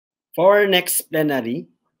For our next plenary,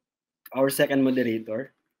 our second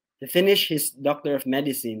moderator, he finished his Doctor of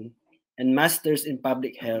Medicine and Masters in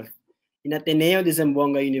Public Health in Ateneo de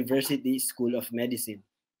Zamboanga University School of Medicine.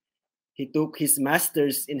 He took his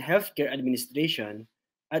Masters in Healthcare Administration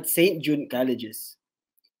at St. Jude Colleges.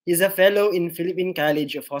 He is a fellow in Philippine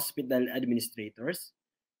College of Hospital Administrators.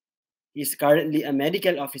 He is currently a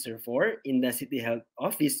medical officer in the City Health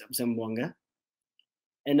Office of Zamboanga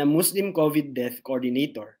and a Muslim COVID death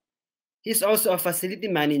coordinator. He is also a facility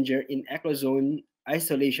manager in Ecozone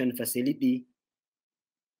Isolation Facility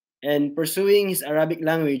and pursuing his Arabic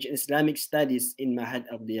language and Islamic studies in Mahad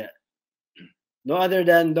Abdiya. No other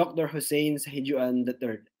than Dr. Hussein Sahijuan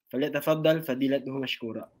III. فليتفضل فضيلته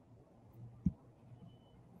مشكورا.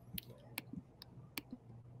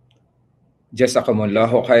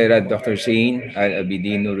 Jazakumullahu khairan, Dr. Zain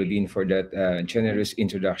Al-Abidin Nuruddin, for that generous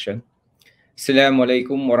introduction. Assalamu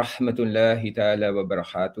alaykum wa rahmatullahi ta'ala wa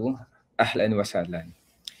barakatuh. Ahlan wa sahlan.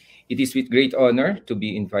 It is with great honor to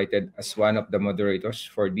be invited as one of the moderators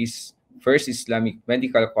for this first Islamic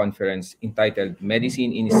medical conference entitled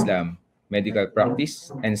Medicine in Islam, Medical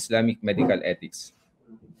Practice, and Islamic Medical Ethics.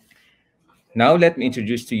 Now let me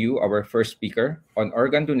introduce to you our first speaker on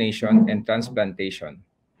organ donation and transplantation.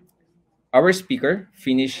 Our speaker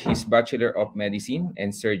finished his Bachelor of Medicine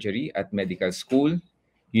and Surgery at Medical School,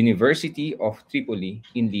 University of Tripoli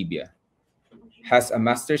in Libya. Has a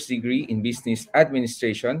master's degree in Business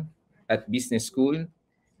Administration at Business School,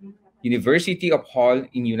 University of Hull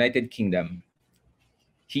in United Kingdom.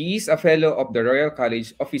 He is a fellow of the Royal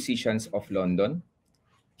College of Physicians of London.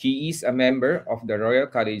 He is a member of the Royal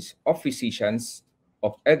College of Physicians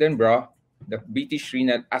of Edinburgh, the British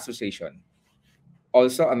Renal Association.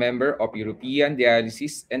 Also a member of European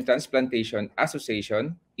Dialysis and Transplantation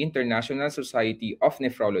Association, International Society of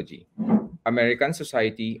Nephrology, American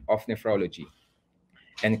Society of Nephrology,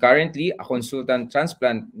 and currently a consultant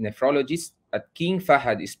transplant nephrologist at King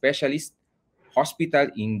Fahad Specialist Hospital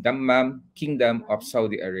in Dammam, Kingdom of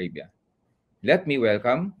Saudi Arabia. Let me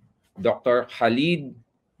welcome Dr. Khalid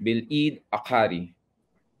Bil Eid Akkari.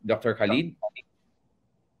 Dr. Khalid.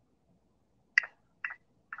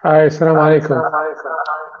 Hi, Assalamu alaykum.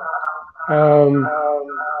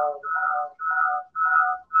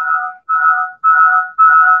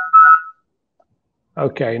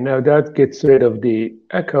 Okay, now that gets rid of the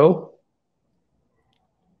echo.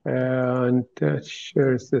 And that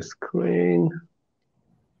shares the screen.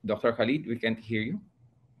 Dr. Khalid, we can't hear you.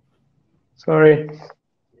 Sorry.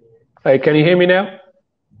 Hey, can you hear me now?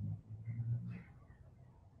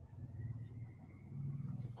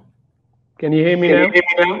 Can you hear me now?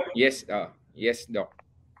 Yes, yes, doc.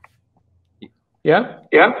 Yeah?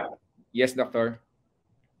 Yeah? Yes, doctor.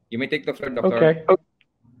 You may take the floor, doctor. Okay.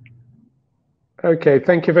 Okay,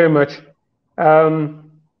 thank you very much.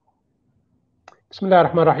 Bismillah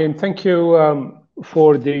ar-Rahman ar-Rahim. Thank you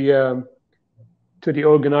for the to the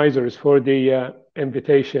organizers for the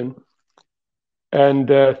invitation. And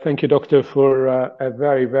thank you, doctor, for a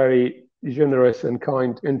very, very generous and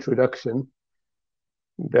kind introduction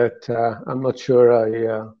that I'm not sure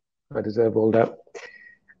I deserve all that.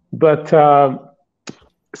 But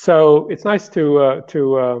so it's nice to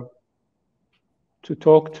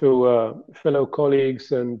talk to fellow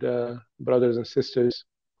colleagues and brothers and sisters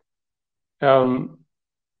about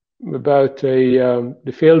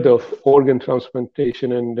the field of organ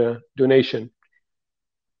transplantation and donation.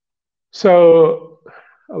 So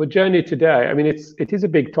our journey today, I mean, it is a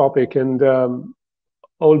big topic, and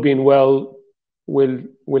all being well,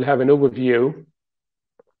 we'll have an overview.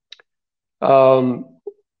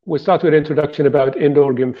 We'll start with an introduction about end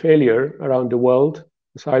organ failure around the world,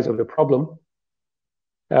 the size of the problem.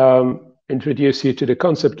 Introduce you to the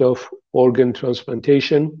concept of organ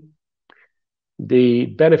transplantation, the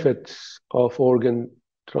benefits of organ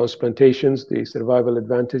transplantations, the survival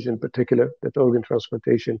advantage in particular that organ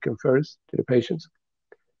transplantation confers to the patients.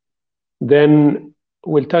 Then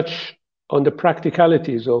we'll touch on the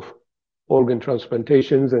practicalities of organ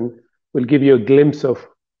transplantations, and we'll give you a glimpse of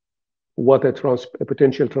what a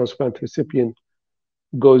potential transplant recipient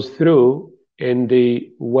goes through in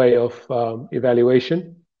the way of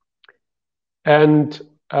evaluation, and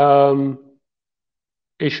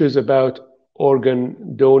issues about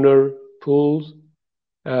organ donor pools,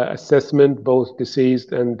 assessment, both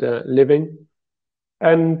deceased and living,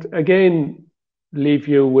 and again leave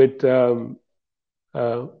you with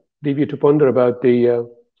leave you to ponder about the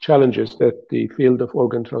challenges that the field of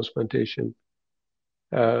organ transplantation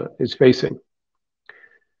is facing.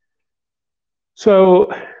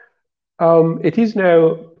 So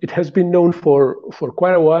it has been known for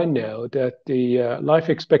quite a while now that the life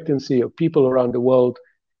expectancy of people around the world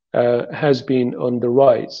has been on the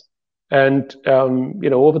rise. And,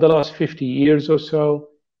 over the last 50 years or so,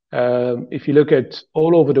 if you look at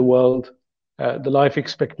all over the world, the life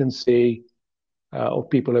expectancy of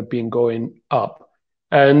people have been going up.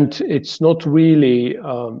 And it's not really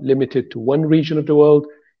limited to one region of the world.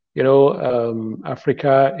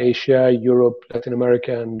 Africa, Asia, Europe, Latin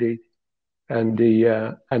America, and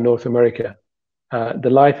North America. The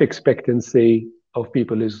life expectancy of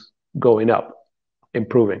people is going up,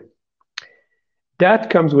 improving. That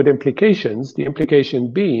comes with implications. The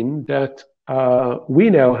implication being that we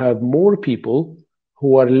now have more people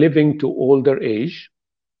who are living to older age,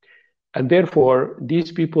 and therefore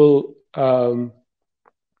these people.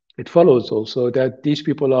 It follows also that these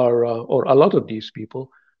people are, or a lot of these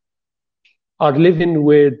people, are living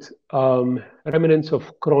with remnants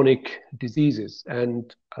of chronic diseases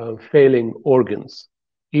and failing organs,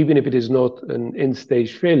 even if it is not an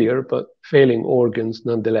end-stage failure, but failing organs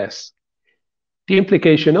nonetheless. The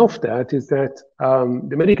implication of that is that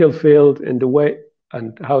the medical field and the way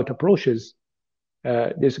and how it approaches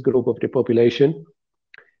this group of the population,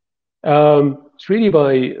 it's really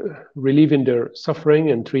by relieving their suffering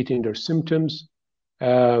and treating their symptoms,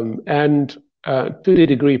 and to the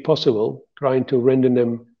degree possible, trying to render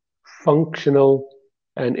them functional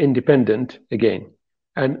and independent again.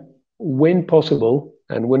 And when possible,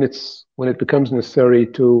 and when it becomes necessary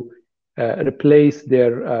to replace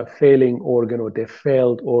their failing organ or their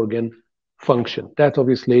failed organ function. That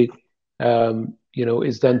obviously,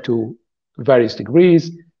 is done to various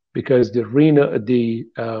degrees, because the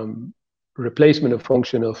replacement of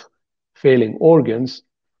function of failing organs,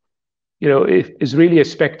 it is really a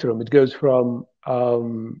spectrum. It goes from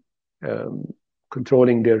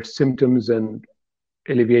controlling their symptoms and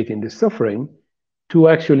alleviating the suffering to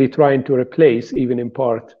actually trying to replace, even in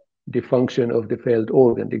part, the function of the failed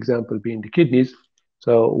organ, the example being the kidneys.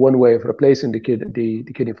 So one way of replacing the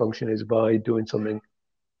kidney function is by doing something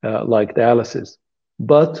like dialysis.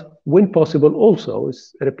 But when possible also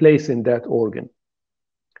is replacing that organ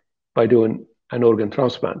by doing an organ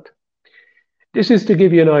transplant. This is to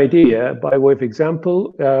give you an idea, by way of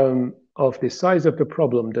example, of the size of the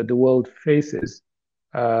problem that the world faces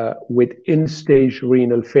with end-stage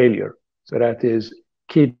renal failure. So that is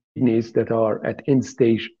kidneys that are at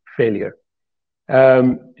end-stage failure.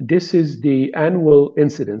 This is the annual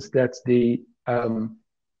incidence. That's the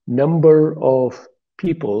number of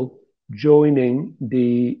people joining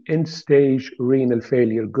the end-stage renal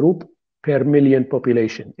failure group per million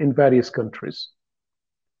population in various countries.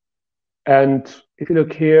 And if you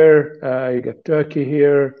look here, you got Turkey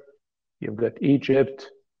here, you've got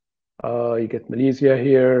Egypt, you got Malaysia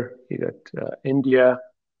here, you got India,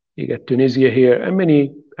 you got Tunisia here, and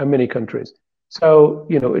many countries. So,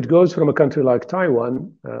 it goes from a country like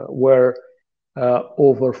Taiwan, where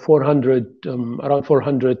over 400, around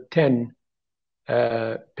 410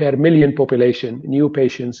 per million population, new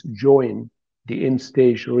patients join the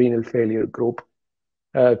end-stage renal failure group,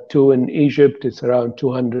 to in Egypt, it's around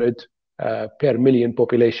 200 per million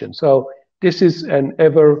population. So this is an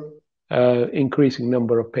ever increasing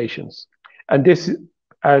number of patients.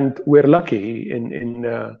 And we're lucky in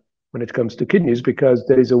when it comes to kidneys, because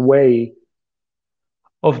there is a way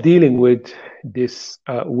of dealing with this,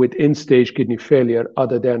 with end-stage kidney failure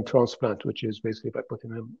other than transplant, which is basically by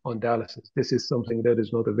putting them on dialysis. This is something that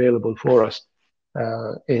is not available for us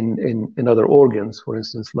in other organs, for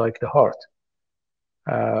instance, like the heart.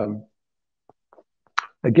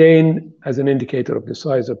 Again, as an indicator of the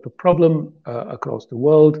size of the problem across the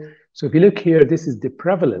world. So if you look here, this is the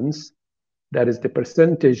prevalence, that is the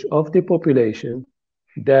percentage of the population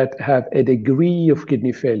that have a degree of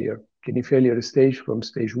kidney failure. Kidney failure is staged from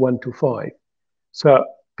stage 1 to 5, so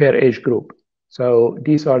per age group. So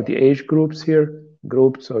these are the age groups here,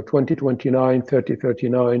 groups, so 20-29,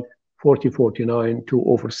 30-39, 40-49 to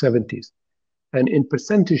over 70s. And in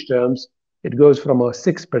percentage terms, it goes from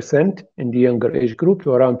 6% in the younger age group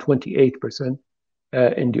to around 28%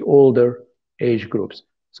 in the older age groups.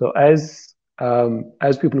 So as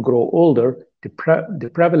people grow older, the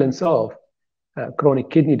prevalence of chronic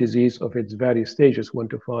kidney disease of its various stages, 1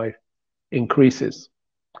 to 5, increases.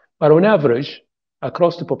 But on average,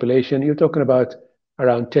 across the population, you're talking about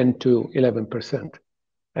around 10 to 11%.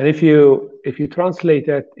 And if you translate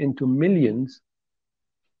that into millions,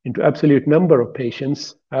 into absolute number of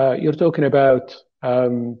patients, you're talking about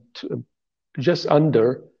just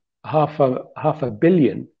under half a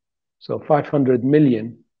billion, so 500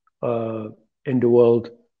 million in the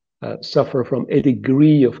world suffer from a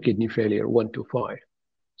degree of kidney failure, 1 to 5.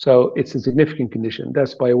 So it's a significant condition.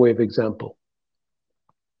 That's by way of example.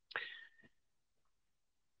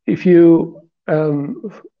 If you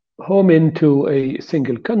home into a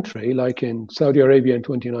single country, like in Saudi Arabia in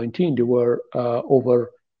 2019, there were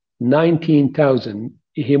over 19,000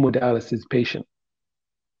 hemodialysis patients.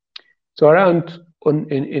 So around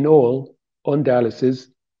in all on dialysis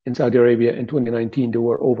in Saudi Arabia in 2019, there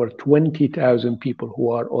were over 20,000 people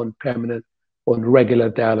who are on regular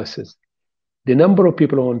dialysis. The number of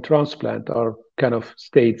people on transplant are kind of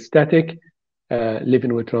stayed static.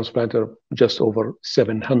 Living with transplant are just over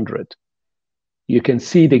 700. You can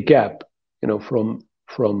see the gap,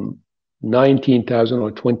 from 19,000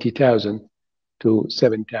 or 20,000 to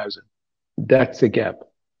 7,000. That's the gap.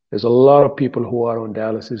 There's a lot of people who are on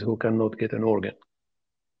dialysis who cannot get an organ.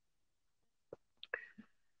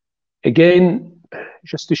 Again,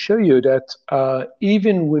 just to show you that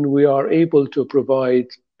even when we are able to provide,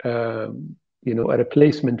 a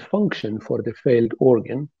replacement function for the failed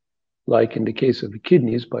organ, like in the case of the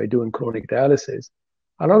kidneys by doing chronic dialysis,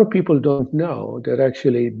 a lot of people don't know that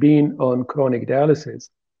actually being on chronic dialysis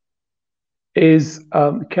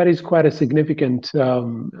carries quite a significant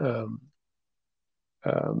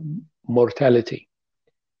mortality.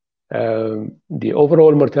 The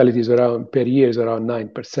overall mortality is per year is around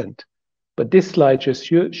 9%. But this slide just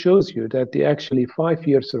shows you that the actually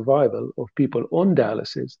 5-year survival of people on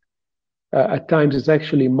dialysis at times is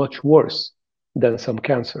actually much worse than some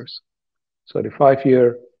cancers. So the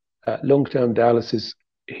 5-year long-term dialysis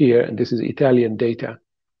here, and this is Italian data,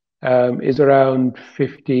 is around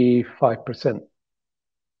 55%,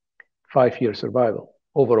 5-year survival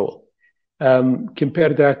overall.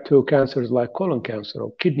 Compare that to cancers like colon cancer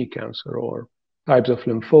or kidney cancer or types of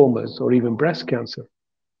lymphomas or even breast cancer.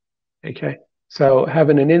 Okay, so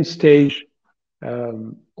having an end-stage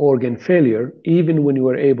organ failure, even when you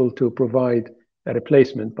are able to provide a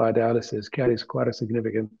replacement by dialysis, carries quite a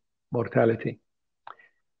significant mortality.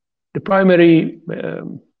 The primary,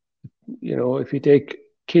 if you take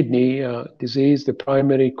kidney disease, the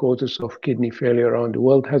primary causes of kidney failure around the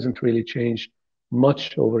world hasn't really changed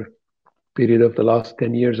much over a period of the last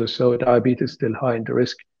 10 years or so. Diabetes is still high in the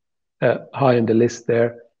risk, high in the list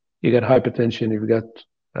there. You got hypertension, you've got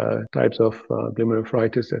types of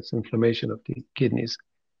glomerulonephritis, that's inflammation of the kidneys.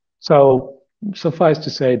 So suffice to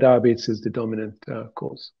say, diabetes is the dominant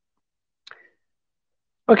cause.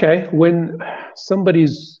 Okay, when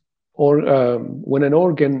when an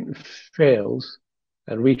organ fails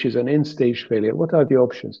and reaches an end-stage failure, what are the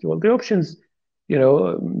options? Well, the options,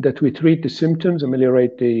 that we treat the symptoms,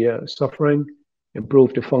 ameliorate the suffering,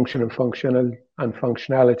 improve the function and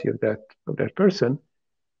functionality of that person,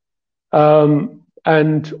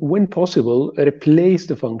 and when possible, replace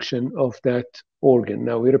the function of that organ.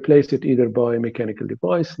 Now, we replace it either by a mechanical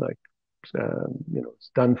device, like it's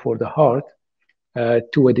done for the heart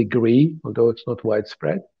to a degree, although it's not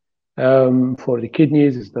widespread. For the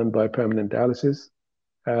kidneys, it's done by permanent dialysis.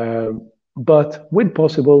 But when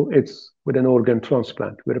possible, it's with an organ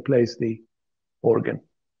transplant. We replace the organ.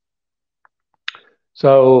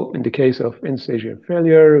 So in the case of end-stage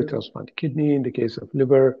failure, we transplant the kidney. In the case of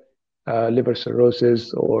liver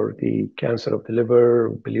cirrhosis or the cancer of the liver,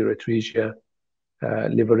 biliary atresia,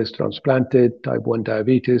 liver is transplanted. Type 1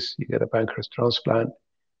 diabetes, you get a pancreas transplant.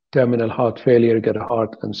 Terminal heart failure, you get a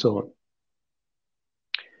heart, and so on.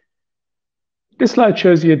 This slide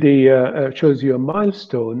shows you a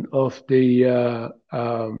milestone of the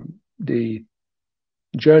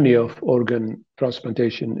journey of organ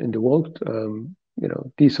transplantation in the world.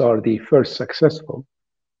 These are the first successful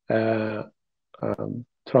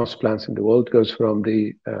transplants in the world. It goes from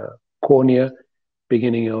the cornea,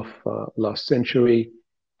 beginning of last century,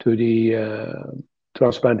 to the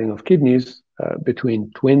transplanting of kidneys between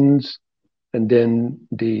twins, and then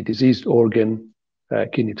the diseased organ,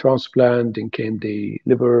 kidney transplant, then came the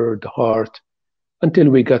liver, the heart, until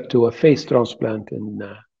we got to a face transplant in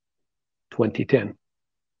 2010.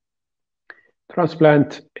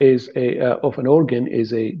 Transplant of an organ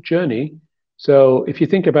is a journey. So if you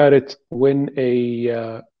think about it, when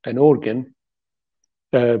an organ,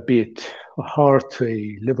 be it a heart,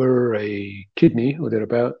 a liver, a kidney, or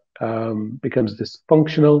thereabout, becomes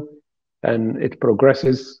dysfunctional, and it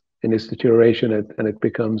progresses in its deterioration, and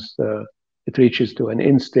it reaches to an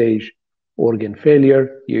end-stage organ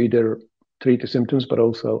failure. You either treat the symptoms, but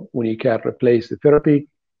also when you can't replace the therapy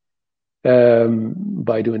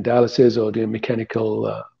by doing dialysis or doing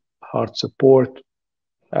mechanical heart support.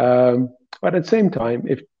 But at the same time,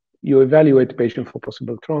 if you evaluate the patient for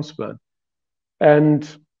possible transplant, and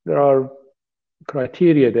there are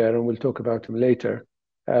criteria there, and we'll talk about them later.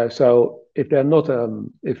 So if they're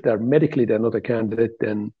medically not a candidate,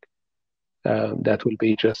 then that will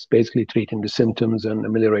be just basically treating the symptoms and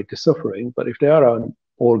ameliorate the suffering. But if they are an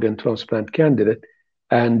organ transplant candidate,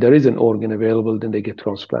 and there is an organ available, then they get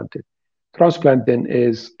transplanted. Transplant then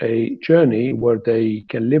is a journey where they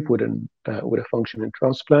can live with a functioning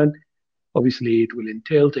transplant. Obviously, it will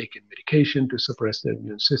entail taking medication to suppress their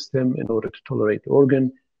immune system in order to tolerate the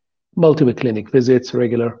organ, multiple clinic visits,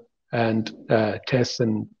 regular, and tests,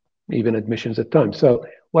 and even admissions at times. So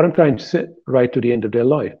what I'm trying to say, right to the end of their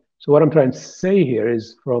life. So what I'm trying to say here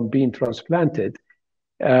is, from being transplanted,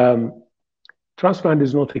 transplant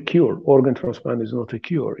is not a cure. Organ transplant is not a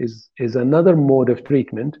cure. Is another mode of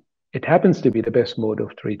treatment. It happens to be the best mode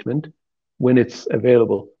of treatment when it's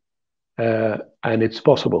available and it's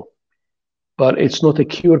possible. But it's not a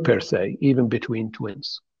cure per se, even between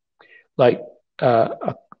twins. Like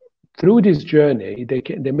through this journey,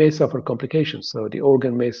 they may suffer complications. So the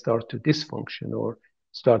organ may start to dysfunction or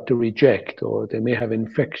start to reject, or they may have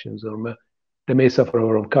infections, or they may suffer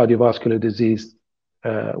from cardiovascular disease,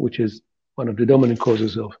 which is one of the dominant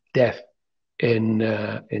causes of death in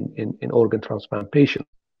organ transplant patients.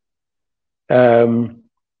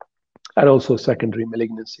 And also secondary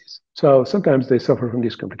malignancies. So sometimes they suffer from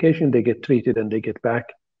this complication, they get treated and they get back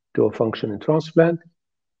to a functioning transplant,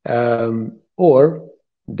 or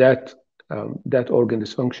that organ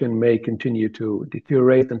dysfunction may continue to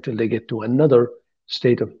deteriorate until they get to another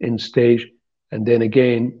state of end stage, and then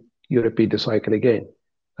again, you repeat the cycle again.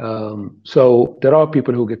 So there are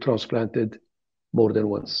people who get transplanted more than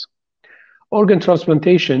once. Organ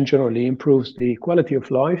transplantation generally improves the quality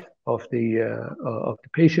of life of the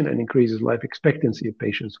patient and increases life expectancy of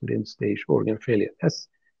patients with end-stage organ failure. That's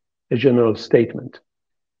a general statement.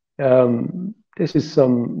 This is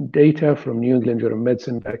some data from New England Journal of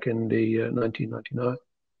Medicine back in the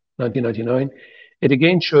 1999. It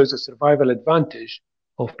again shows a survival advantage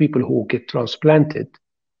of people who get transplanted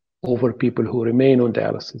over people who remain on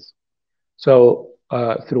dialysis. So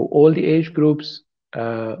through all the age groups,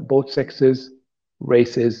 both sexes,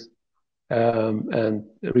 races, and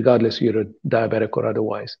regardless if you're diabetic or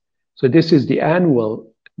otherwise. So this is the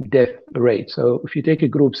annual death rate. So if you take a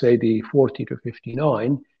group, say the 40 to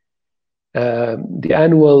 59, the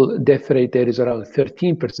annual death rate there is around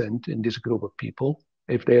 13% in this group of people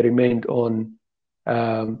if they remained on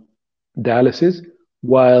dialysis,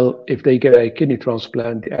 while if they get a kidney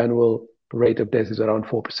transplant, the annual rate of death is around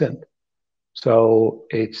 4%. So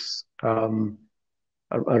it's around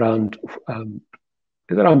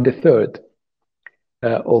the third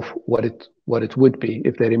of what it would be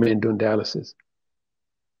if they remained on dialysis.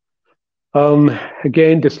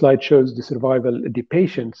 Again, the slide shows the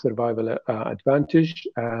patient survival advantage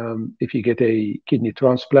if you get a kidney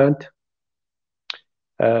transplant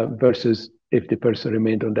versus if the person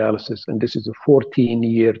remained on dialysis, and this is a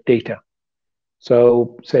 14-year data.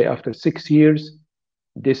 So say after 6 years,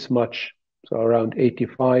 this much, so around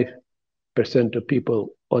 85% of people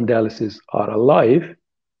on dialysis are alive,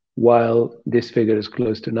 while this figure is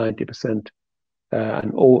close to 90%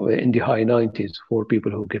 and in the high 90s for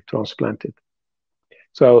people who get transplanted.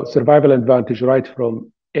 So survival advantage right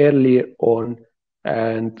from early on,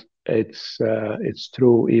 and it's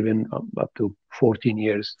true even up to 14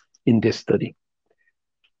 years in this study.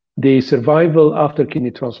 The survival after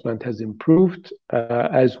kidney transplant has improved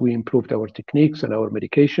as we improved our techniques and our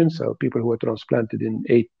medications. So people who were transplanted in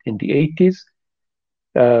the 80s,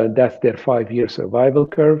 that's their 5-year survival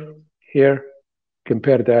curve here.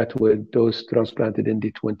 Compare that with those transplanted in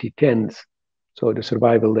the 2010s. So the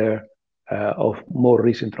survival there of more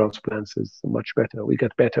recent transplants is much better. We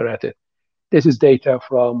got better at it. This is data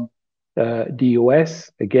from the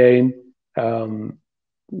US. Again,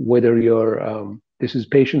 whether you're, this is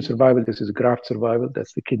patient survival, this is graft survival,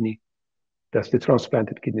 that's the kidney, that's the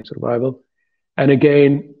transplanted kidney survival. And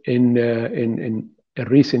again, in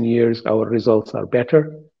recent years, our results are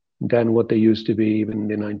better than what they used to be even in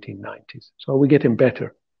the 1990s. So we're getting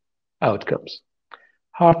better outcomes.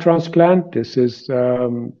 Heart transplant, this is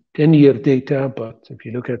 10-year data, but if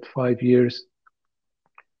you look at 5 years,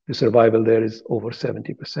 the survival there is over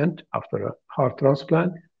 70% after a heart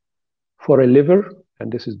transplant. For a liver,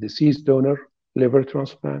 and this is deceased donor liver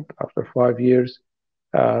transplant, after 5 years,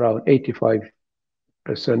 around 85%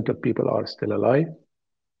 of people are still alive.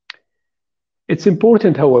 It's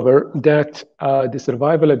important, however, that the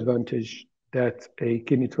survival advantage that a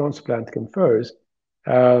kidney transplant confers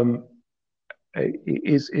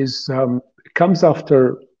comes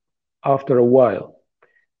after a while,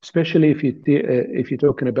 especially if you're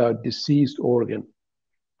talking about deceased organ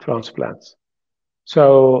transplants.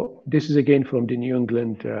 So this is again from the New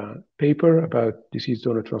England paper about deceased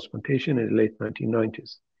donor transplantation in the late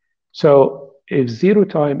 1990s. So if 0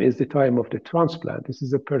 time is the time of the transplant, this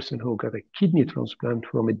is a person who got a kidney transplant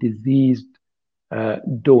from a diseased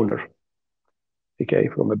donor. okay,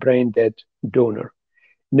 from a brain dead donor.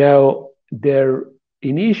 Now,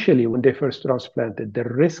 initially, when they first transplanted, the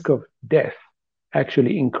risk of death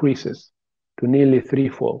actually increases to nearly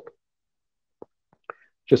threefold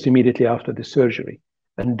just immediately after the surgery.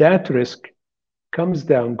 And that risk comes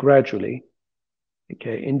down gradually.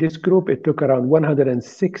 Okay, in this group, it took around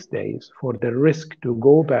 106 days for the risk to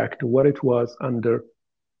go back to what it was under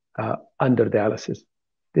dialysis.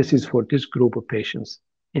 This is for this group of patients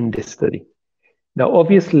in this study. Now,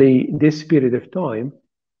 obviously, this period of time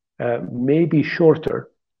may be shorter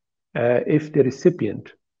if the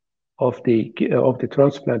recipient of the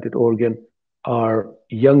transplanted organ are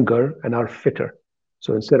younger and are fitter.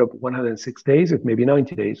 So instead of 106 days, it may be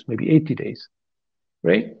 90 days, maybe 80 days,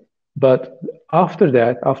 right? But after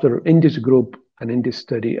that, in this group and in this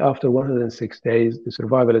study, after 106 days, the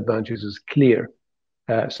survival advantage is clear.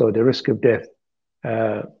 So the risk of death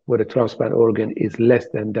with a transplant organ is less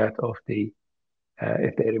than that of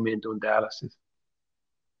if they remained on dialysis.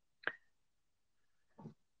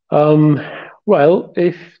 Well,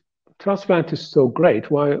 if transplant is so great,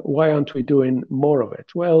 why aren't we doing more of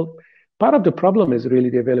it? Well, part of the problem is really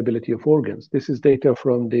the availability of organs. This is data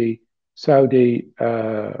from the Saudi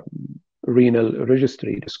Renal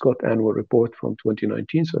Registry, the Scott Annual Report from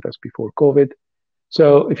 2019, so that's before COVID.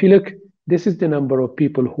 So if you look, this is the number of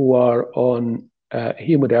people who are on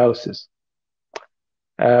hemodialysis.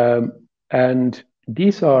 And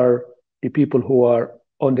these are the people who are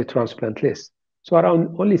on the transplant list. So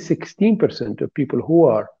around only 16% of people who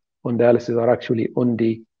are on dialysis are actually on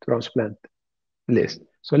the transplant list.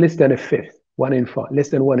 So less than a fifth, less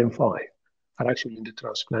than 1 in 5 are actually in the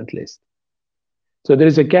transplant list. So there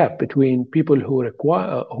is a gap between people who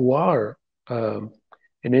are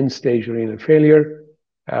in end-stage renal failure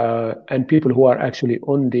and people who are actually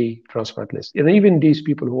on the transplant list. And even these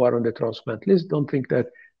people who are on the transplant list don't think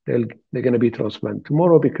that they're going to be transplanted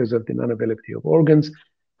tomorrow because of the non-availability of organs.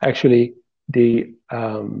 Actually, this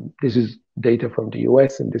is data from the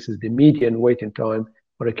US, and this is the median waiting time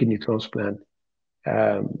for a kidney transplant.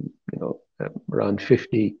 Around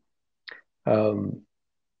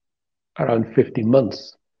 50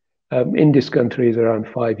 months. In this country is around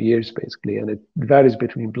 5 years, basically, and it varies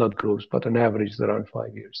between blood groups, but on average is around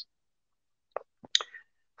 5 years.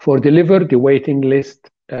 For the liver, the waiting list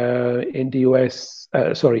in the US,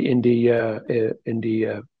 in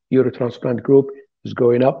the Eurotransplant group is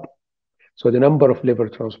going up. So the number of liver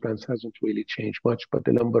transplants hasn't really changed much, but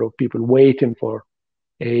the number of people waiting for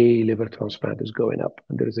a liver transplant is going up.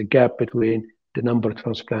 And there is a gap between the number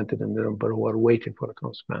transplanted and the number who are waiting for a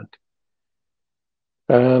transplant.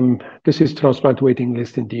 This is transplant waiting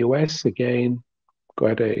list in the US. Again,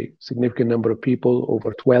 quite a significant number of people,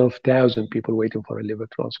 over 12,000 people waiting for a liver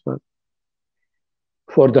transplant.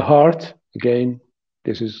 For the heart, again,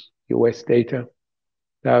 this is US data.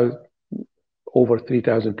 Now, over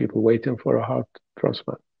 3,000 people waiting for a heart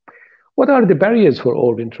transplant. What are the barriers for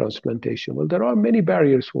organ transplantation? Well, there are many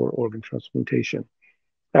barriers for organ transplantation,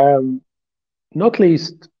 not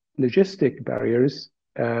least logistic barriers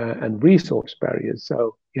and resource barriers.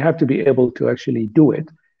 So you have to be able to actually do it.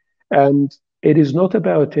 And it is not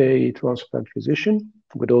about a transplant physician,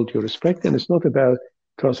 with all due respect, and it's not about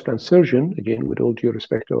transplant surgeon, again, with all due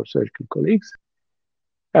respect to our surgical colleagues.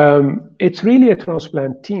 It's really a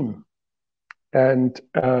transplant team. And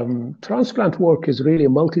transplant work is really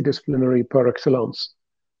multidisciplinary par excellence.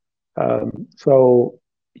 So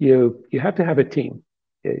you have to have a team.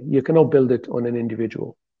 You cannot build it on an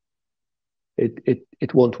individual.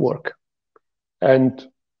 It won't work. And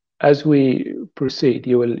as we proceed,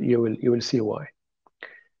 you will see why.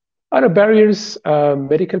 Other barriers,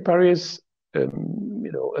 medical barriers, in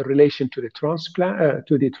relation to the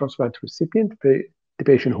transplant recipient, the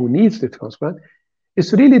patient who needs the transplant.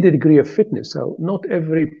 It's really the degree of fitness. So not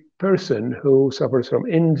every person who suffers from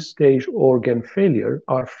end-stage organ failure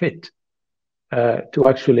are fit to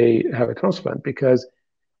actually have a transplant, because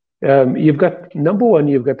you've got, number one,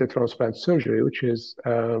 you've got the transplant surgery, which is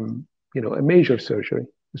a major surgery.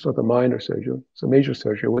 It's not a minor surgery. It's a major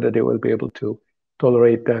surgery, whether they will be able to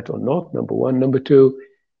tolerate that or not, number one. Number two,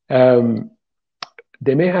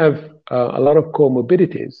 they may have a lot of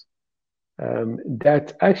comorbidities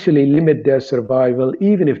that actually limit their survival,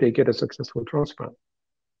 even if they get a successful transplant.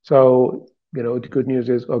 So, the good news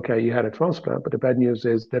is, okay, you had a transplant, but the bad news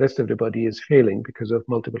is the rest of the body is failing because of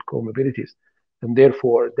multiple comorbidities. And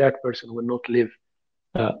therefore, that person will not live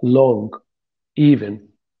long, even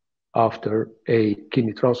after a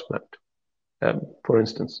kidney transplant, for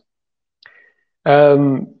instance.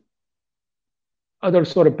 Other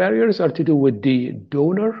sort of barriers are to do with the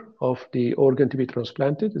donor of the organ to be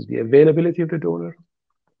transplanted, is the availability of the donor.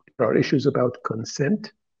 There are issues about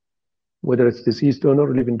consent, whether it's deceased donor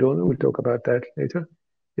or living donor. We'll talk about that later.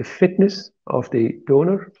 The fitness of the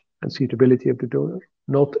donor and suitability of the donor.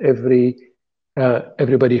 Not everybody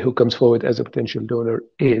who comes forward as a potential donor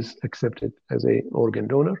is accepted as an organ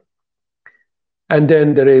donor. And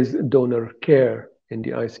then there is donor care in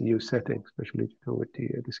the ICU setting, especially to do with the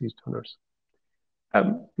deceased donors.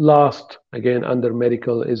 Last, again, under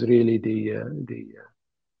medical is really the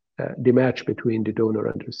match between the donor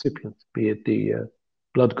and recipient, be it the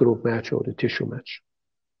blood group match or the tissue match.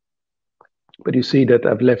 But you see that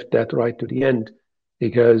I've left that right to the end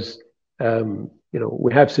because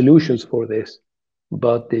we have solutions for this,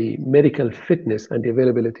 but the medical fitness and the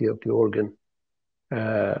availability of the organ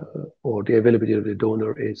or the availability of the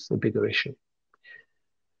donor is a bigger issue.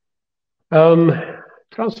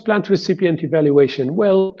 Transplant recipient evaluation.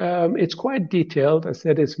 Well, it's quite detailed. I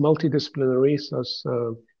said it's multidisciplinary, so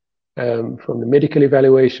from the medical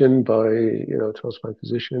evaluation by transplant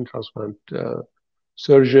physician, transplant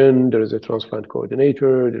surgeon, there is a transplant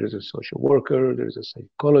coordinator, there is a social worker, there is a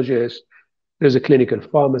psychologist, there's a clinical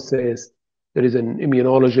pharmacist, there is an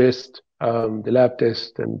immunologist, the lab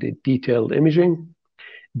test and the detailed imaging.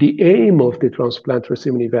 The aim of the transplant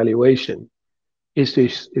recipient evaluation is to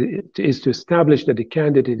establish that the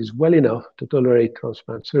candidate is well enough to tolerate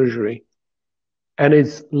transplant surgery and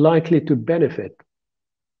is likely to benefit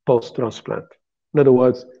post-transplant. In other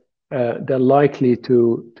words, they're likely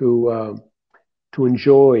to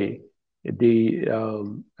enjoy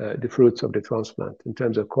the fruits of the transplant in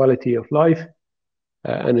terms of quality of life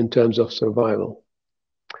and in terms of survival.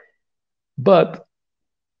 But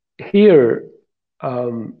here,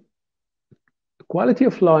 quality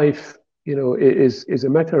of life, is a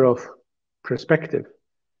matter of perspective.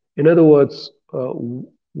 In other words,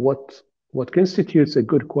 what constitutes a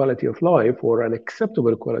good quality of life or an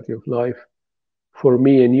acceptable quality of life for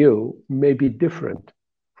me and you may be different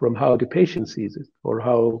from how the patient sees it or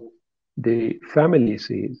how the family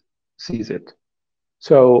sees it.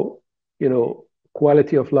 So,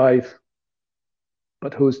 quality of life,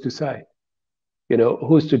 but who's to say?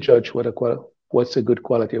 Who's to judge what's a good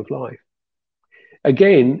quality of life?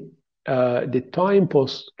 Again, the time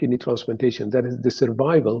post kidney transplantation, that is the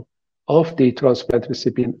survival of the transplant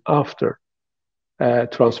recipient after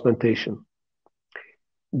transplantation.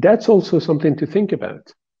 That's also something to think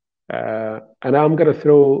about. And I'm going to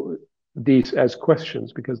throw these as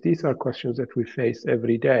questions because these are questions that we face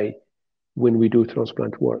every day when we do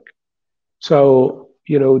transplant work. So,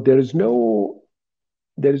 there is no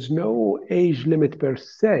age limit per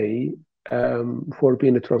se for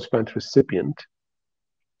being a transplant recipient.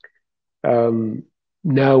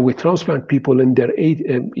 Now we transplant people in their age,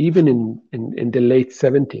 even in the late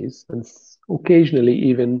 70s, and occasionally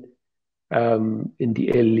even in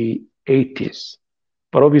the early 80s.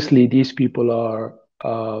 But obviously, these people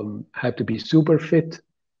have to be super fit,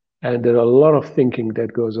 and there are a lot of thinking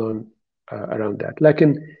that goes on around that. Like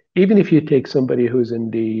even if you take somebody who's in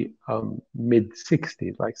the mid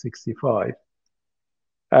 60s, like 65,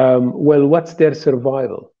 well, what's their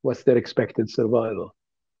survival? What's their expected survival?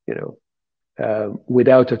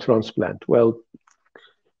 Without a transplant. Well,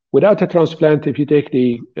 without a transplant, if you take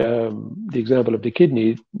the example of the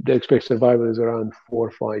kidney, the expected survival is around 4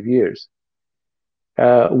 or 5 years.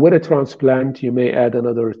 With a transplant, you may add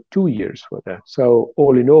another 2 years for that. So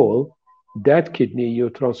all in all, that kidney you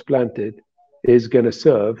transplanted is going to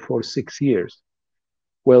serve for 6 years.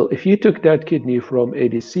 Well, if you took that kidney from a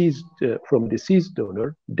deceased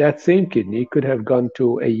donor, that same kidney could have gone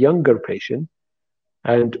to a younger patient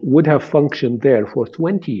and would have functioned there for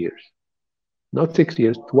 20 years. Not 6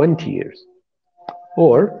 years, 20 years.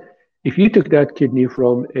 Or if you took that kidney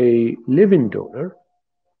from a living donor,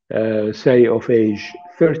 say of age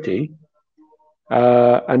 30,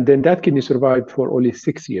 and then that kidney survived for only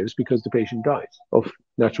 6 years because the patient dies of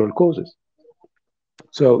natural causes.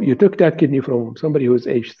 So you took that kidney from somebody who is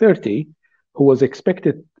age 30, who is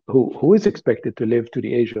expected to live to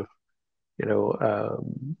the age of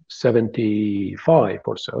 75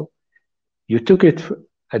 or so. You took it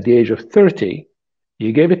at the age of 30,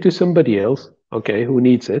 you gave it to somebody else, okay, who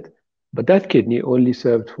needs it, but that kidney only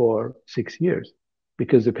served for 6 years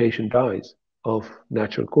because the patient dies of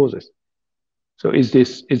natural causes. So is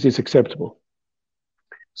this acceptable?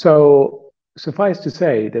 So suffice to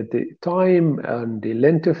say that the time and the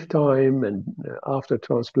length of time and after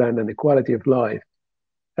transplant and the quality of life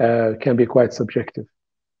can be quite subjective.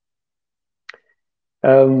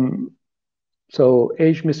 So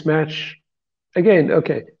age mismatch, again,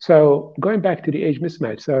 okay. So going back to the age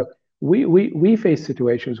mismatch, so we face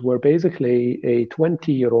situations where basically a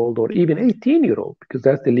 20-year-old or even 18-year-old, because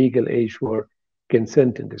that's the legal age for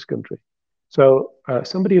consent in this country. So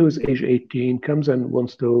somebody who's age 18 comes and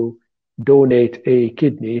wants to donate a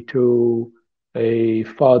kidney to a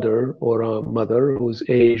father or a mother who's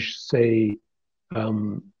age, say,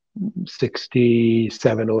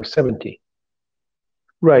 67 or 70.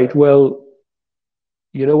 Right, well,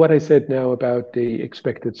 you know what I said now about the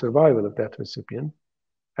expected survival of that recipient,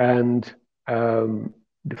 and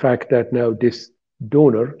the fact that now this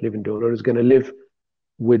donor, living donor, is going to live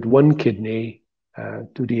with one kidney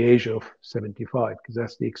to the age of 75, because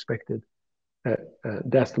that's the expected,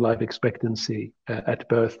 that's the life expectancy at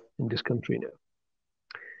birth in this country now.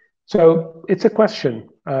 So it's a question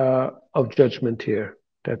of judgment here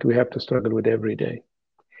that we have to struggle with every day.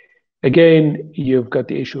 Again, you've got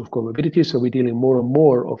the issue of comorbidity, so we're dealing more and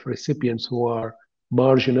more of recipients who are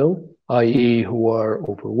marginal, i.e. who are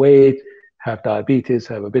overweight, have diabetes,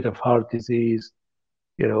 have a bit of heart disease,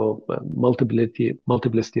 you know, multiplicity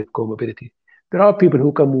of comorbidity. There are people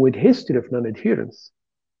who come with history of non-adherence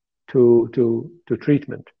to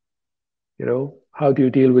treatment. You know, how do you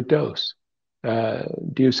deal with those?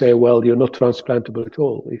 Do you say, well, you're not transplantable at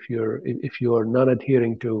all if you're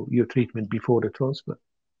non-adhering to your treatment before the transplant?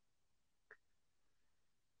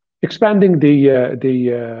 Expanding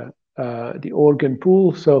the organ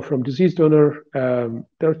pool. So from deceased donor,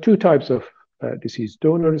 there are two types of deceased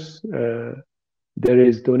donors. There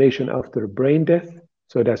is donation after brain death,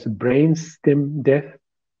 so that's brain stem death,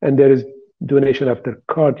 and there is donation after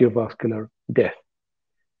cardiovascular death.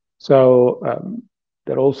 So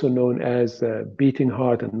they're also known as beating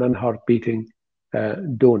heart and non-heart beating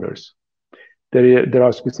donors. There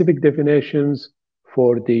are specific definitions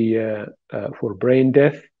for brain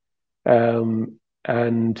death,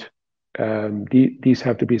 and these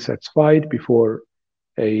have to be satisfied before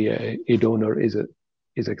a donor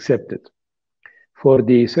is accepted. For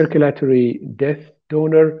the circulatory death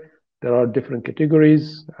donor, there are different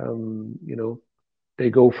categories. You know, they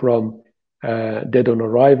go from dead on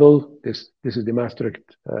arrival. This is the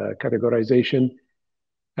Maastricht categorization,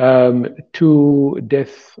 to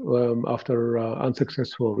death after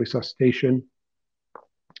unsuccessful resuscitation.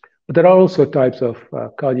 But there are also types of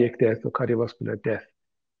cardiac death or cardiovascular death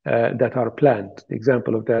that are planned. The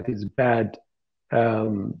example of that is bad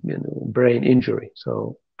brain injury.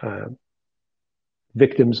 So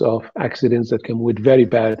victims of accidents that come with very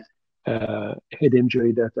bad head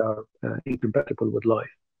injury that are incompatible with life.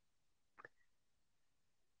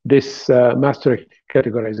 This Maastricht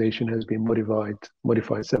categorization has been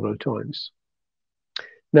modified several times.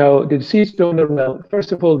 Now, the deceased donor, well,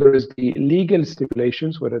 first of all, there is the legal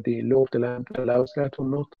stipulations, whether the law of the land allows that or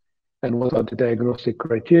not, and what are the diagnostic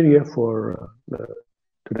criteria for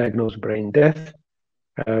to diagnose brain death.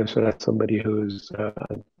 So that's somebody who's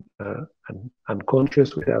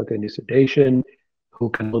unconscious without any sedation, who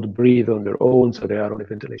cannot breathe on their own, so they are on a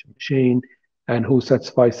ventilation machine, and who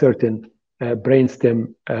satisfy certain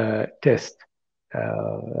brainstem test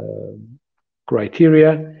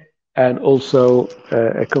criteria, and also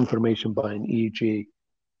a confirmation by an EEG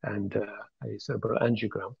and a cerebral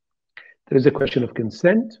angiogram. There is a question of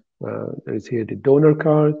consent. There is here the donor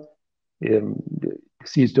card. The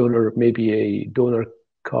deceased donor may be a donor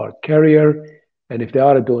card carrier, and if they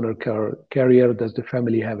are a donor card carrier, does the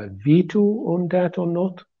family have a veto on that or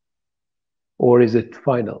not? Or is it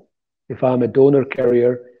final? If I'm a donor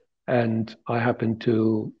carrier and I happen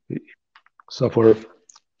to suffer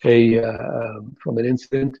from an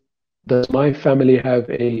incident, does my family have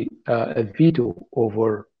a veto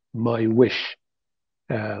over my wish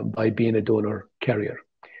by being a donor carrier?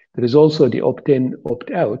 There is also the opt-in,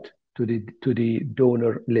 opt-out to the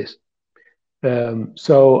donor list.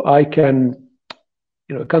 So I can,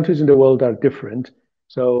 you know, countries in the world are different.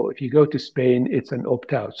 So if you go to Spain, it's an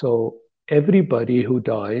opt-out. So everybody who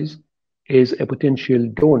dies is a potential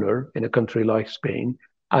donor in a country like Spain,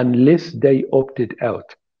 unless they opted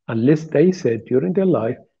out, unless they said during their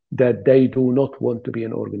life that they do not want to be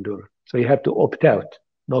an organ donor. So you have to opt out,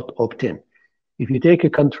 not opt in. If you take a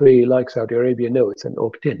country like Saudi Arabia, no, it's an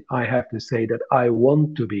opt-in. I have to say that I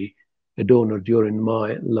want to be a donor during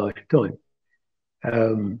my lifetime.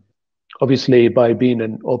 Obviously, by being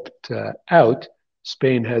an opt-out,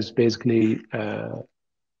 Spain has basically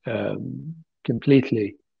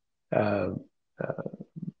completely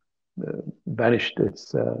vanished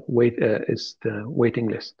its waiting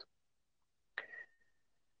list.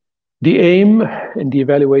 The aim in the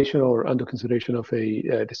evaluation or under consideration of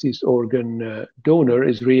a deceased organ donor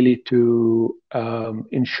is really to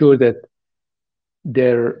ensure that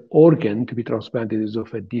their organ to be transplanted is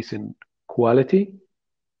of a decent quality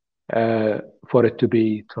for it to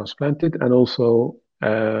be transplanted, and also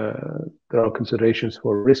there are considerations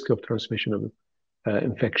for risk of transmission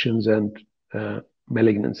infections and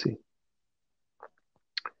malignancy.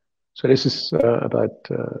 So this is about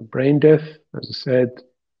brain death. As I said,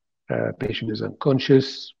 patient is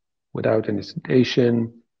unconscious without any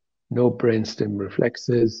sedation, no brainstem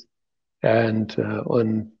reflexes, and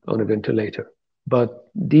on a ventilator. But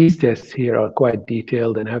these tests here are quite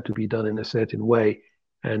detailed and have to be done in a certain way,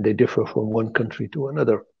 and they differ from one country to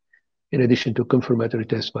another. In addition to confirmatory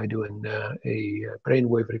tests by doing a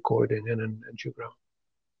brainwave recording and an angiogram.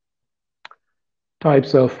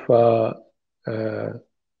 Types of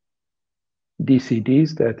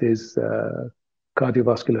DCDs, that is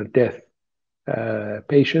cardiovascular death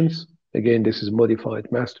patients. Again, this is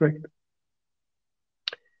modified Maastricht.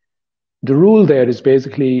 The rule there is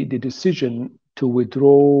basically the decision to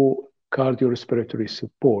withdraw cardiorespiratory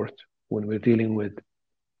support when we're dealing with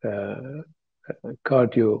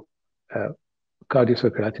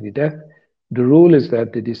cardiocirculatory death. The rule is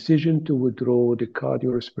that the decision to withdraw the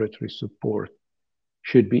cardiorespiratory support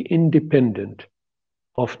should be independent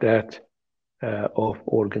of that of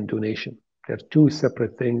organ donation. They're two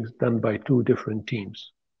separate things done by two different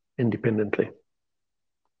teams independently.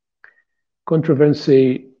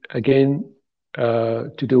 Controversy, again,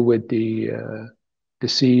 to do with the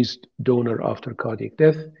deceased donor after cardiac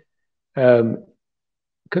death.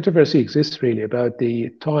 Controversy exists really about the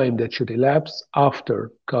time that should elapse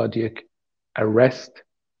after cardiac arrest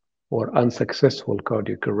or unsuccessful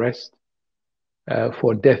cardiac arrest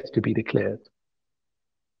for death to be declared.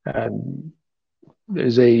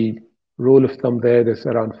 There's a rule of thumb there that's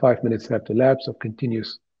around 5 minutes have to elapse of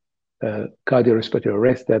continuous cardiorespiratory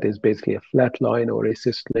arrest. That is basically a flat line or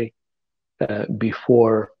asystole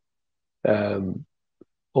before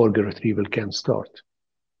organ retrieval can start.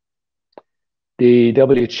 The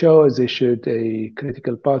WHO has issued a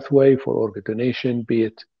critical pathway for organ donation, be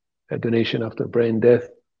it a donation after brain death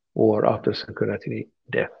or after circulatory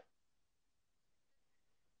death.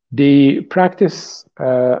 The practice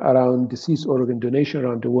around deceased organ donation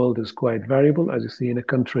around the world is quite variable. As you see, in a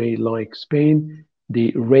country like Spain,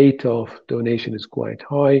 the rate of donation is quite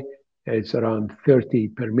high. It's around 30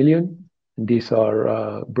 per million. And these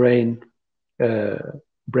are brain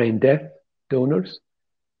death donors.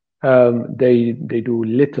 They do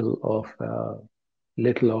little of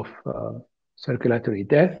circulatory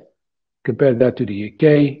death. Compare that to the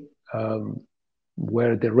UK,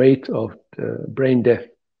 where the rate of brain death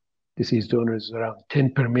deceased donors is around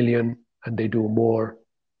 10 per million, and they do more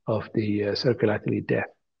of the circulatory death.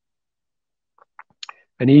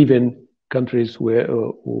 And even countries where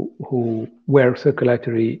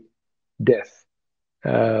circulatory death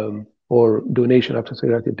or donation after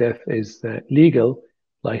circulatory death is legal,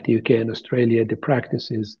 like the UK and Australia, the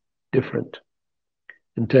practice is different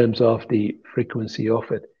in terms of the frequency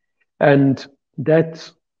of it. And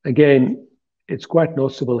that's, again, it's quite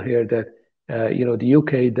noticeable here that the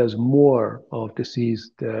UK does more of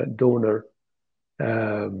deceased donor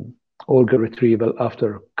organ retrieval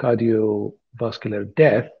after cardiovascular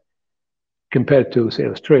death compared to, say,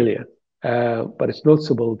 Australia. But it's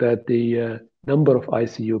noticeable that the number of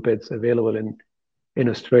ICU beds available in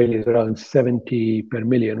Australia is around 70 per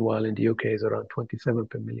million, while in the UK is around 27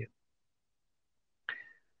 per million.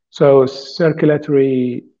 So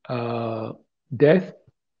circulatory death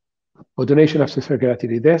or donation after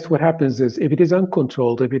circulatory death, what happens is if it is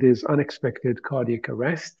uncontrolled, if it is unexpected cardiac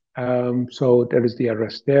arrest, so there is the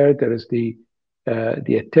arrest there is the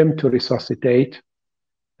attempt to resuscitate,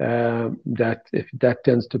 that if that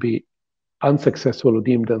tends to be unsuccessful or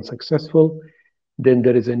deemed unsuccessful, then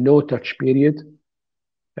there is a no-touch period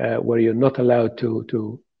where you're not allowed to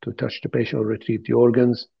touch the patient or retrieve the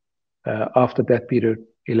organs. After that period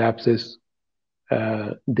elapses,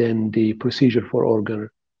 then the procedure for organ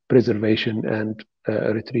preservation and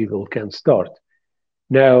retrieval can start.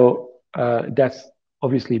 Now, that's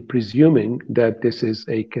obviously presuming that this is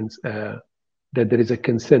that there is a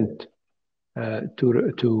consent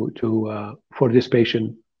for this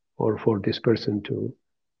patient or for this person to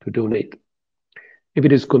donate. If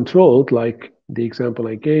it is controlled, like the example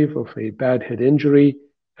I gave of a bad head injury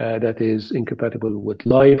that is incompatible with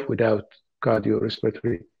life without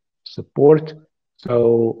cardiorespiratory support,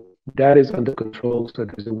 so that is under control. So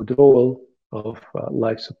there's a withdrawal of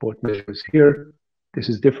life support measures here. This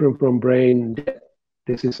is different from brain death.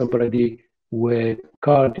 This is somebody with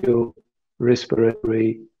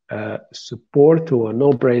cardiorespiratory support who are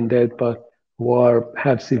not brain dead, but who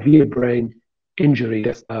have severe brain injury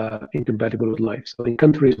that's incompatible with life. So in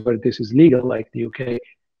countries where this is legal, like the UK,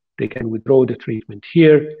 they can withdraw the treatment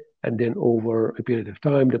here, and then over a period of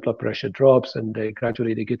time, the blood pressure drops, and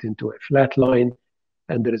gradually they get into a flat line,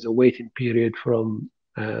 and there is a waiting period from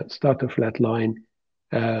start of flat line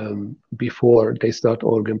before they start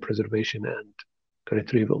organ preservation and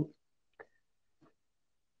retrieval.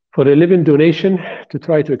 For the living donation, to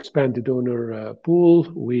try to expand the donor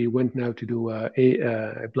pool, we went now to do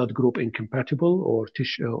a blood group incompatible or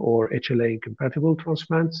tissue or HLA incompatible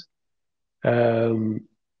transplants.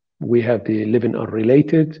 We have the living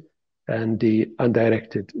unrelated and the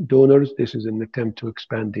undirected donors. This is an attempt to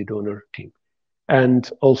expand the donor team. And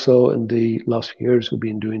also in the last few years, we've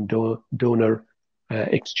been doing donor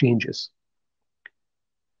exchanges.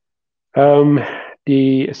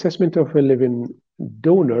 The assessment of a living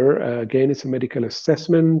donor, again, it's a medical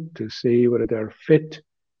assessment to see whether they're fit,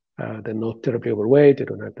 they're not terribly overweight, they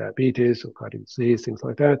don't have diabetes or cardiac disease, things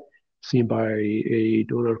like that, seen by a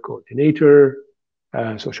donor coordinator,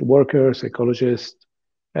 social worker, psychologist,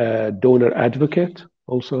 donor advocate,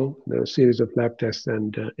 also. There are a series of lab tests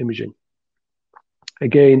and imaging.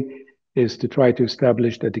 Again, is to try to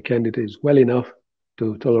establish that the candidate is well enough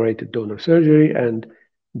to tolerate the donor surgery and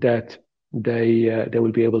that they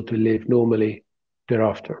will be able to live normally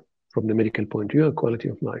thereafter from the medical point of view and quality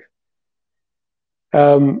of life.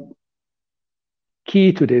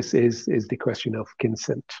 Key to this is the question of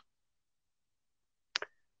consent.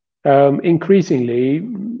 Increasingly,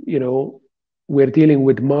 we're dealing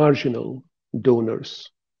with marginal donors,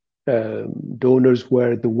 donors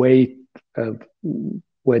where the weight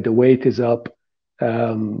is up,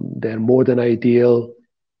 they're more than ideal,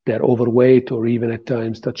 they're overweight or even at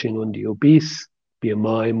times touching on the obese,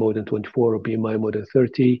 BMI more than 24 or BMI more than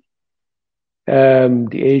 30,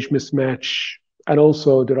 the age mismatch, and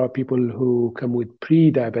also there are people who come with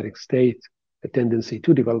pre-diabetic state, a tendency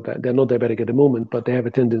to develop that. They're not diabetic at the moment, but they have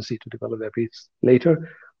a tendency to develop diabetes later,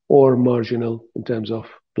 or marginal in terms of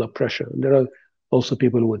blood pressure. And there are also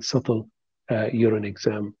people with subtle urine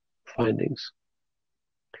exam findings.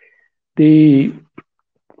 The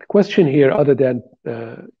question here, other than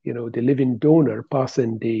the living donor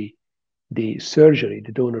passing the surgery,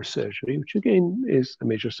 the donor surgery, which again is a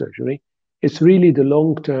major surgery, it's really the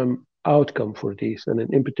long-term outcome for these, and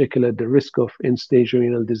in particular the risk of end-stage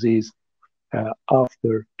renal disease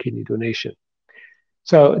after kidney donation.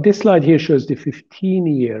 So this slide here shows the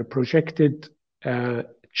 15-year projected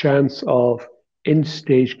chance of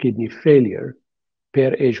end-stage kidney failure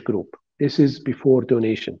per age group. This is before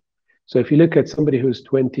donation. So if you look at somebody who's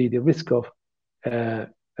 20, the risk of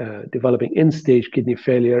developing end-stage kidney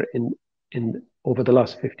failure in over the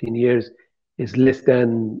last 15 years is less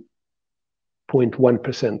than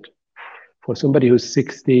 0.1%. For somebody who's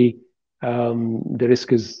 60, the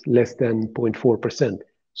risk is less than 0.4%.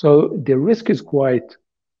 So the risk is quite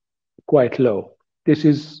low. This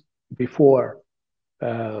is before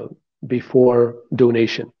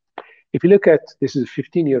donation. If you look at, this is a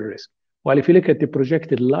 15-year risk. While if you look at the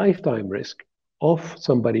projected lifetime risk of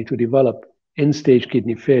somebody to develop end-stage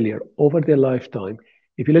kidney failure over their lifetime,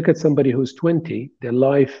 if you look at somebody who's 20, their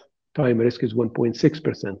lifetime risk is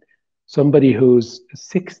 1.6%. Somebody who's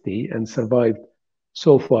 60 and survived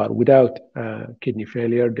so far without kidney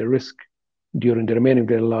failure, the risk during the remaining of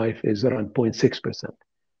their life is around 0.6%.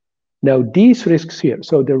 Now, these risks here,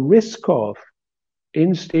 so the risk of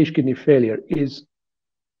end-stage kidney failure is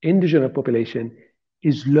in the general population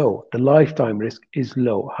is low. The lifetime risk is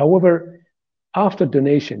low. However, after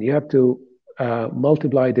donation, you have to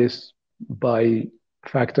multiply this by a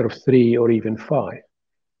factor of 3 or even 5.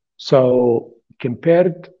 So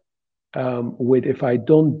compared with if I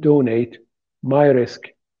don't donate, my risk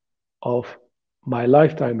of my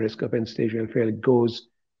lifetime risk of end-stage renal failure goes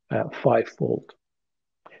 5-fold.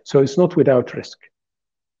 So it's not without risk.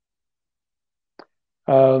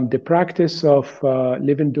 The practice of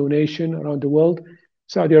living donation around the world,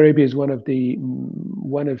 Saudi Arabia is one of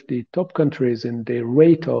the top countries in the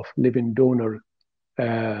rate of living donor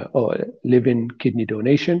or living kidney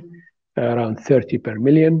donation, around 30 per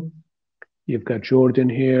million. You've got Jordan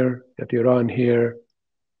here, got Iran here.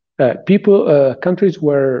 Countries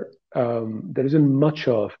where there isn't much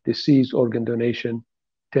of deceased organ donation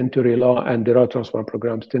tend to rely, and there are transplant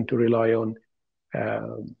programs, tend to rely on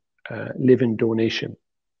living donation.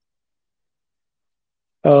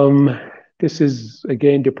 This is,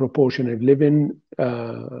 again, the proportion of living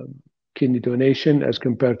kidney donation as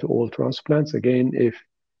compared to all transplants. Again, if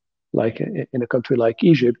like in a country like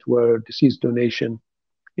Egypt, where deceased donation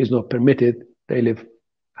is not permitted, they live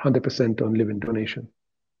 100% on living donation.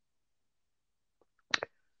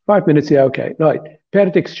 5 minutes, yeah, okay, right.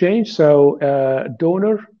 Paired exchange, so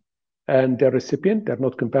donor and the recipient, they're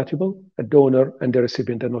not compatible. A donor and the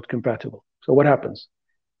recipient are not compatible. So what happens?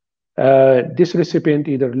 This recipient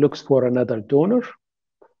either looks for another donor,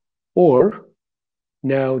 or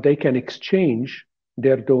now they can exchange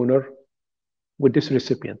their donor with this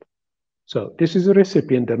recipient. So this is a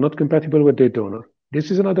recipient, they're not compatible with their donor.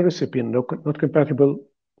 This is another recipient, not compatible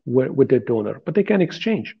with their donor, but they can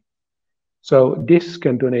exchange. So this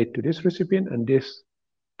can donate to this recipient and this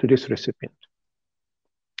to this recipient.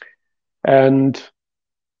 And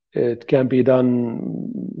it can be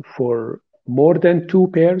done for more than 2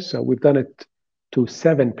 pairs. So we've done it to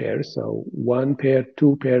 7 pairs. So 1 pair,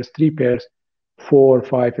 2 pairs, 3 pairs, 4,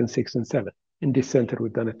 5, and 6, and 7. In this center,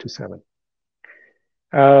 we've done it to 7.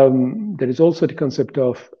 There is also the concept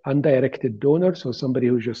of undirected donor. So somebody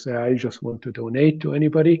who just say, I just want to donate to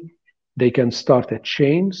anybody, they can start a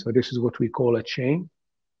chain. So this is what we call a chain.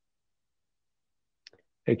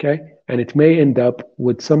 Okay, and it may end up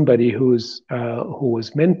with somebody who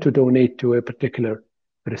was meant to donate to a particular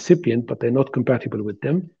recipient, but they're not compatible with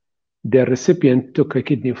them. Their recipient took a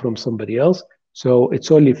kidney from somebody else, so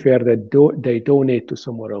it's only fair that they donate to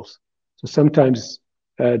somewhere else. So sometimes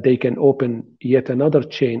they can open yet another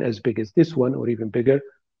chain as big as this one, or even bigger,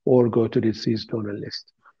 or go to the deceased donor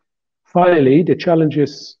list. Finally, the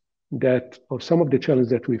challenges or some of the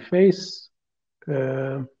challenges that we face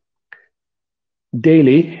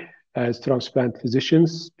daily as transplant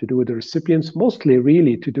physicians to do with the recipients, mostly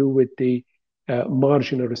really to do with the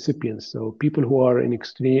marginal recipients. So people who are in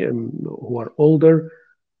extreme, who are older,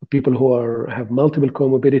 people who have multiple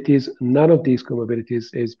comorbidities. None of these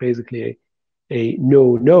comorbidities is basically a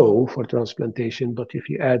no for transplantation. But if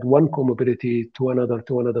you add one comorbidity to another,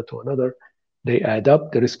 to another, to another, they add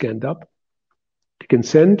up, the risk ends up. The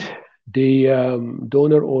consent, the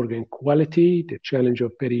donor organ quality, the challenge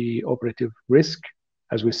of perioperative risk,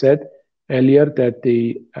 as we said earlier, that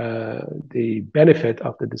the benefit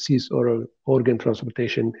of the deceased oral organ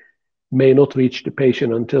transplantation may not reach the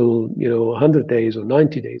patient until 100 days or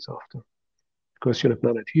 90 days after. The question of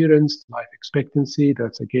non-adherence, life expectancy,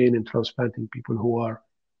 that's again in transplanting people who are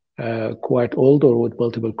quite old or with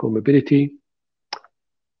multiple comorbidity.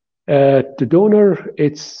 The donor,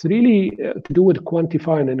 it's really to do with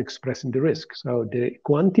quantifying and expressing the risk. So the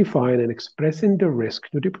quantifying and expressing the risk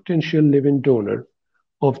to the potential living donor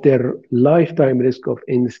of their lifetime risk of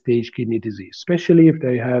end-stage kidney disease, especially if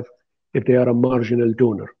they are a marginal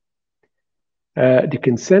donor. The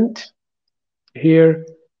consent here,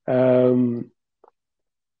 consent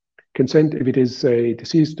if it is a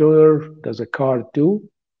deceased donor, does a card do,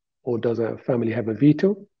 or does a family have a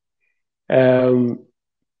veto?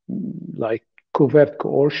 Like covert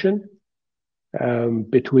coercion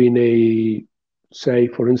between say,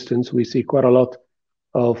 for instance, we see quite a lot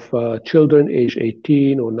of children aged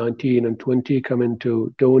 18 or 19 and 20 coming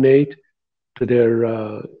to donate to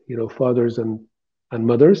their fathers and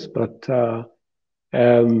mothers, but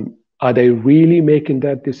are they really making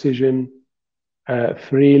that decision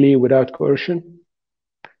freely without coercion?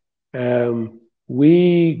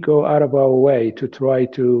 We go out of our way to try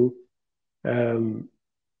to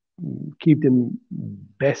keep them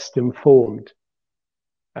best informed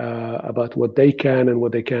about what they can and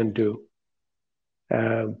what they can't do.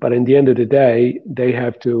 But in the end of the day, they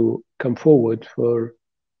have to come forward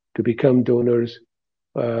to become donors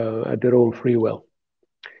at their own free will.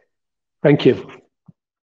 Thank you.